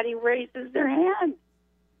 Everybody raises their hand.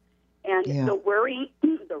 And the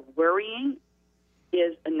worrying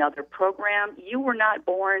is another program. You were not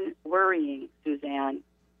born worrying, Suzanne.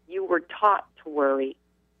 You were taught to worry.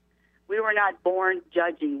 We were not born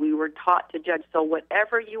judging. We were taught to judge. So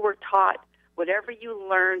whatever you were taught, whatever you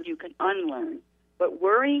learned, you can unlearn. But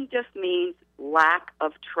worrying just means lack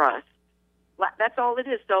of trust. That's all it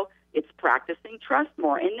is. So it's practicing trust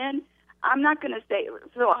more. And then I'm not going to say,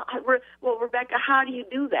 well, Rebecca, how do you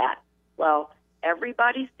do that? Well,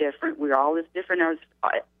 everybody's different. We're all as different as,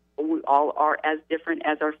 we all are as different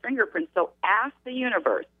as our fingerprints. So ask the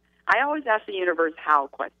universe. I always ask the universe how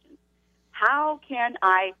questions. How can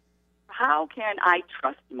I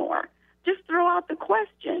trust more? Just throw out the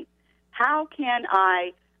question. How can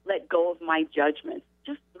I let go of my judgments?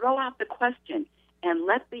 Just throw out the question and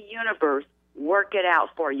let the universe work it out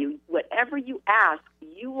for you. Whatever you ask,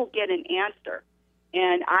 you will get an answer.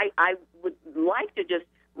 And I would like to just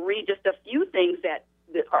read just a few things that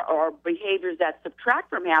are behaviors that subtract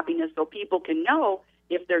from happiness so people can know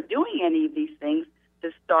if they're doing any of these things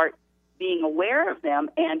to start being aware of them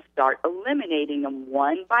and start eliminating them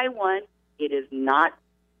one by one. It is not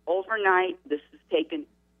overnight. This has taken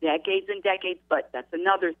decades and decades, but that's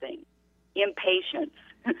another thing. Impatience.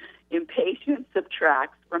 Impatience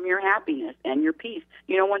subtracts from your happiness and your peace.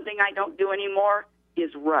 You know, one thing I don't do anymore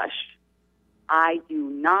is rush. I do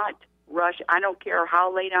not rush. I don't care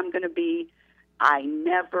how late I'm going to be. I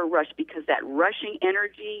never rush because that rushing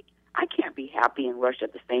energy, I can't be happy and rush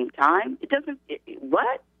at the same time.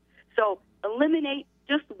 What? So eliminate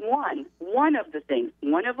just one of the things.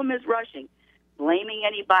 One of them is rushing, blaming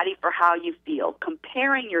anybody for how you feel,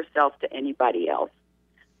 comparing yourself to anybody else,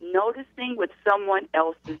 noticing what someone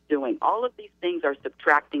else is doing. All of these things are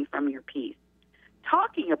subtracting from your peace.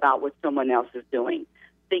 Talking about what someone else is doing,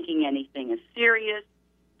 thinking anything is serious,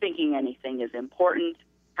 thinking anything is important.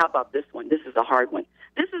 How about this one? This is a hard one.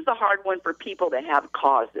 This is a hard one for people that have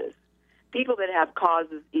causes. People that have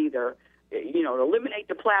causes either, to eliminate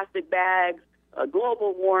the plastic bags,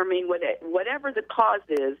 global warming, whatever the cause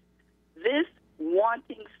is, this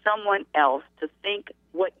wanting someone else to think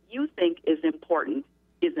what you think is important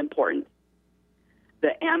is important.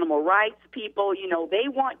 The animal rights people, they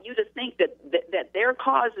want you to think that their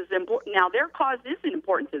cause is important. Now, their cause isn't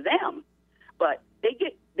important to them, but they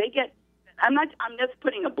get. I'm just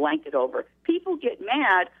putting a blanket over. People get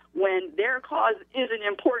mad when their cause isn't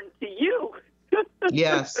important to you.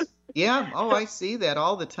 Yes. Yeah. Oh, I see that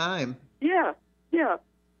all the time. Yeah.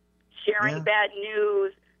 Sharing bad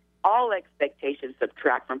news, all expectations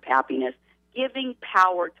subtract from happiness. Giving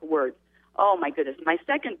power to words. Oh, my goodness. My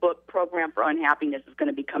second book, Program for Unhappiness, is going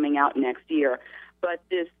to be coming out next year. But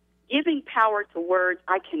this giving power to words,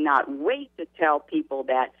 I cannot wait to tell people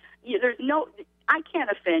that I can't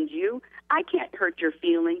offend you. I can't hurt your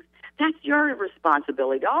feelings. That's your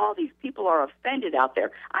responsibility. All these people are offended out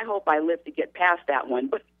there. I hope I live to get past that one.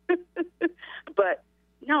 But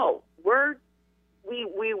no, words.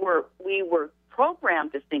 We were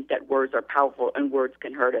programmed to think that words are powerful and words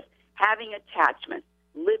can hurt us. Having attachments,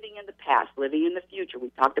 living in the past, living in the future. We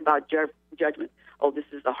talked about judgment. Oh, this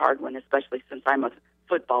is a hard one, especially since I'm a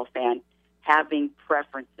football fan. Having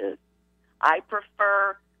preferences. I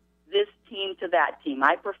prefer this team to that team.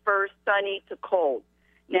 I prefer sunny to cold.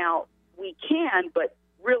 Now, we can, but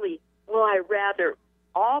really,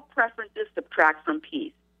 all preferences subtract from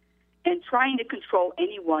peace. And trying to control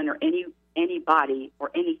anyone or anybody or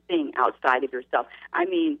anything outside of yourself. I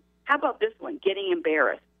mean, how about this one, getting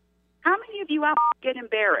embarrassed? How many of you out get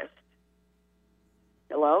embarrassed?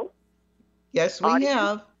 Hello? Yes, we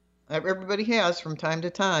have. Everybody has from time to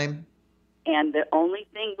time. And the only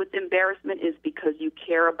thing with embarrassment is because you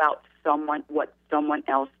care about what someone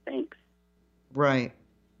else thinks. Right.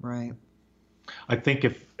 I think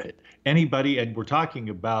if anybody, and we're talking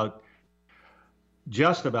about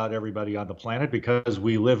just about everybody on the planet because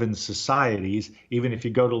we live in societies. Even if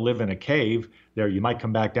you go to live in a cave, there you might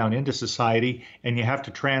come back down into society and you have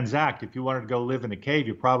to transact. If you wanted to go live in a cave,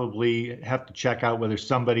 you probably have to check out whether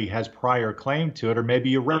somebody has prior claim to it, or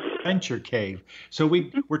maybe you rent your cave. So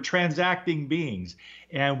we're transacting beings.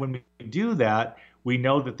 And when we do that, we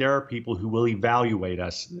know that there are people who will evaluate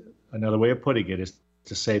us. Another way of putting it is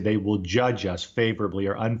to say they will judge us favorably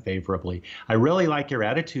or unfavorably. I really like your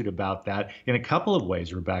attitude about that in a couple of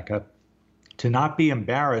ways, Rebecca. To not be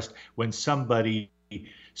embarrassed when somebody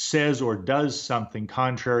says or does something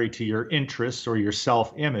contrary to your interests or your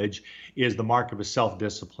self-image is the mark of a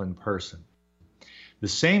self-disciplined person. The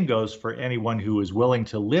same goes for anyone who is willing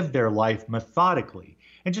to live their life methodically.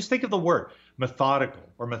 And just think of the word methodical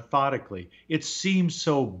or methodically. It seems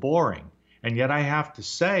so boring. And yet I have to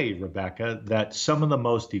say, Rebecca, that some of the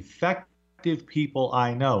most effective people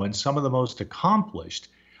I know and some of the most accomplished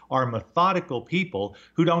are methodical people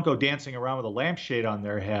who don't go dancing around with a lampshade on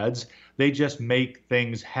their heads. They just make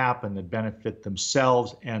things happen that benefit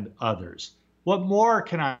themselves and others. What more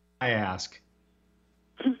can I ask?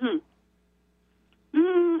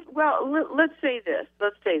 Well, let's say this.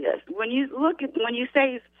 When you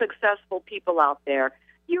say successful people out there,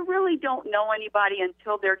 you really don't know anybody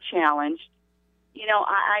until they're challenged. You know,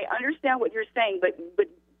 I understand what you're saying, but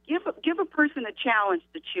give a person a challenge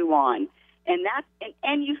to chew on,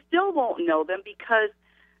 and you still won't know them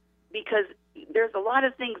because there's a lot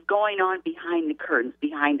of things going on behind the curtains,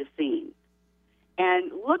 behind the scenes.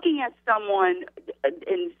 And looking at someone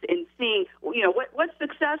and seeing, you know, what's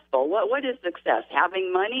successful? What is success?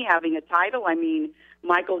 Having money, having a title? I mean,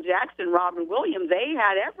 Michael Jackson, Robin Williams, they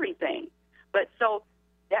had everything. But so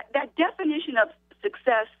that definition of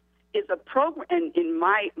success is a program, and in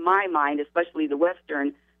my mind, especially the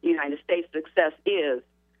Western United States, success is,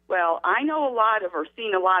 well, I know a lot of, or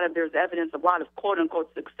seen a lot of, there's evidence of a lot of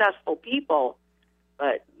quote-unquote successful people,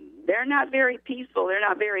 but they're not very peaceful, they're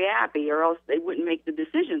not very happy, or else they wouldn't make the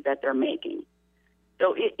decisions that they're making.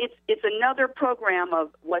 So it's another program of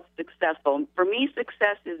what's successful. For me,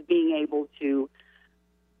 success is being able to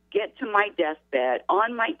get to my deathbed,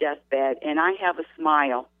 on my deathbed, and I have a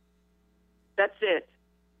smile. That's it.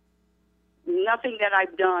 Nothing that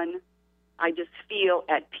I've done, I just feel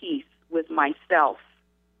at peace with myself.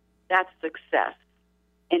 That's success.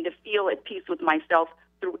 And to feel at peace with myself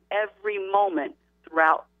through every moment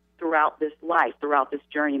throughout this life, throughout this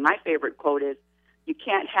journey. My favorite quote is, you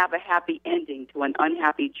can't have a happy ending to an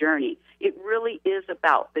unhappy journey. It really is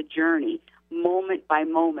about the journey, moment by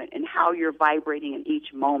moment, and how you're vibrating in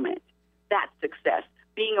each moment. That's success.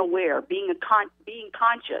 Being aware, being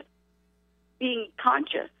conscious. Being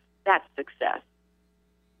conscious, that's success.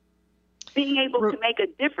 Being able to make a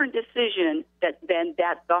different decision than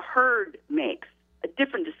that the herd makes, a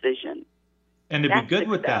different decision. And to be good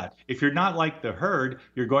with that, if you're not like the herd,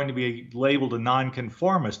 you're going to be labeled a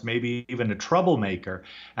nonconformist, maybe even a troublemaker.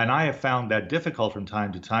 And I have found that difficult from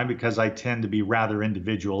time to time because I tend to be rather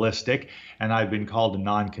individualistic, and I've been called a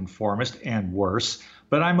nonconformist and worse.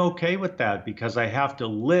 But I'm okay with that because I have to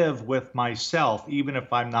live with myself, even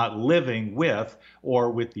if I'm not living with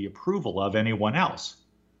or with the approval of anyone else.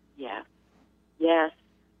 Yes, yes,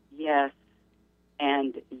 yes,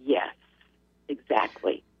 and yes,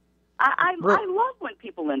 exactly. I love when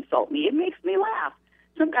people insult me. It makes me laugh.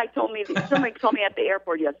 Somebody told me at the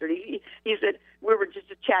airport yesterday, he said, we were just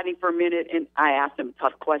chatting for a minute, and I asked him a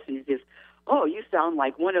tough question. He says, oh, you sound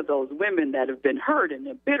like one of those women that have been hurt and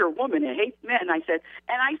a bitter woman and hates men. I said,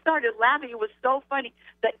 and I started laughing. It was so funny.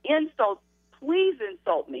 The insult, please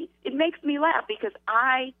insult me. It makes me laugh because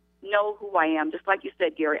I know who I am. Just like you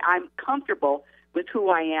said, Gary, I'm comfortable with who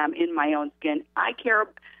I am in my own skin. I care,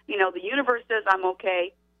 the universe says I'm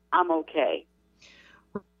okay. I'm okay.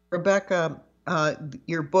 Rebecca,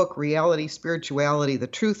 your book, Reality, Spirituality, The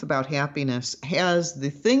Truth About Happiness, has the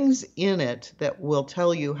things in it that will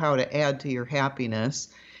tell you how to add to your happiness.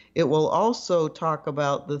 It will also talk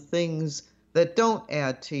about the things that don't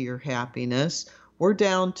add to your happiness. We're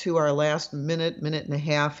down to our last minute and a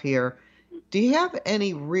half here. Do you have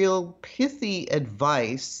any real pithy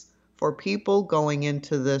advice for people going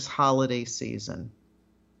into this holiday season?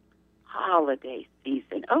 Holiday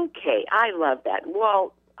season. Okay, I love that.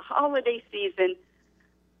 Well, holiday season,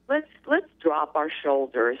 let's drop our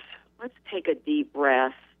shoulders. Let's take a deep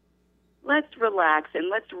breath. Let's relax and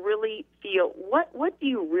let's really feel what do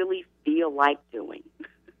you really feel like doing?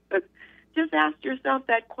 Just ask yourself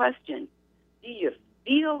that question. Do you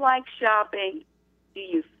feel like shopping? Do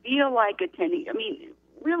you feel like attending? I mean,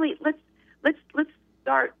 really, let's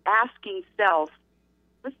start asking self.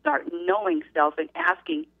 Let's start knowing self and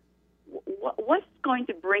asking, what's going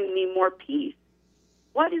to bring me more peace?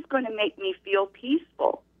 What is going to make me feel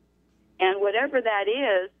peaceful? And whatever that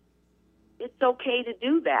is, it's okay to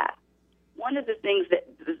do that. Some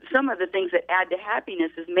of the things that add to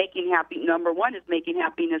happiness is number one is making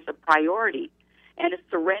happiness a priority. And it's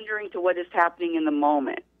surrendering to what is happening in the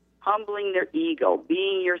moment, humbling their ego,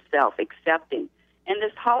 being yourself, accepting. And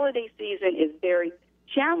this holiday season is very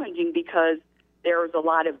challenging because there's a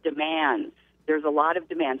lot of demands. There's a lot of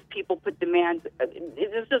demands. People put demands.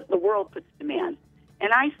 It's just the world puts demands.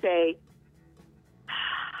 And I say,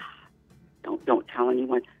 don't tell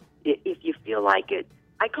anyone. If you feel like it,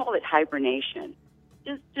 I call it hibernation.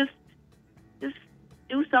 Just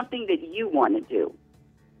do something that you want to do.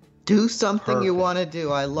 Do something you want to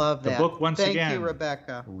do. I love that. The book, once again. Thank you,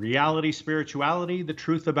 Rebecca. Reality, Spirituality, The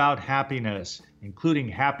Truth About Happiness, including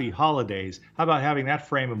happy holidays. How about having that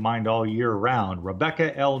frame of mind all year round?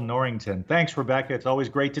 Rebecca L. Norrington. Thanks, Rebecca. It's always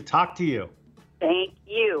great to talk to you. Thank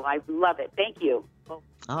you. I love it. Thank you.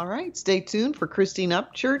 All right. Stay tuned for Christine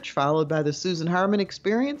Upchurch, followed by the Susan Harmon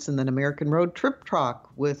Experience, and then American Road Trip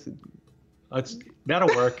Talk with...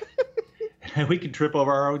 That'll work. We can trip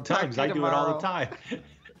over our own tongues. I do it all the time.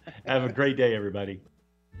 Have a great day, everybody.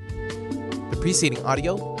 The preceding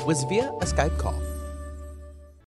audio was via a Skype call.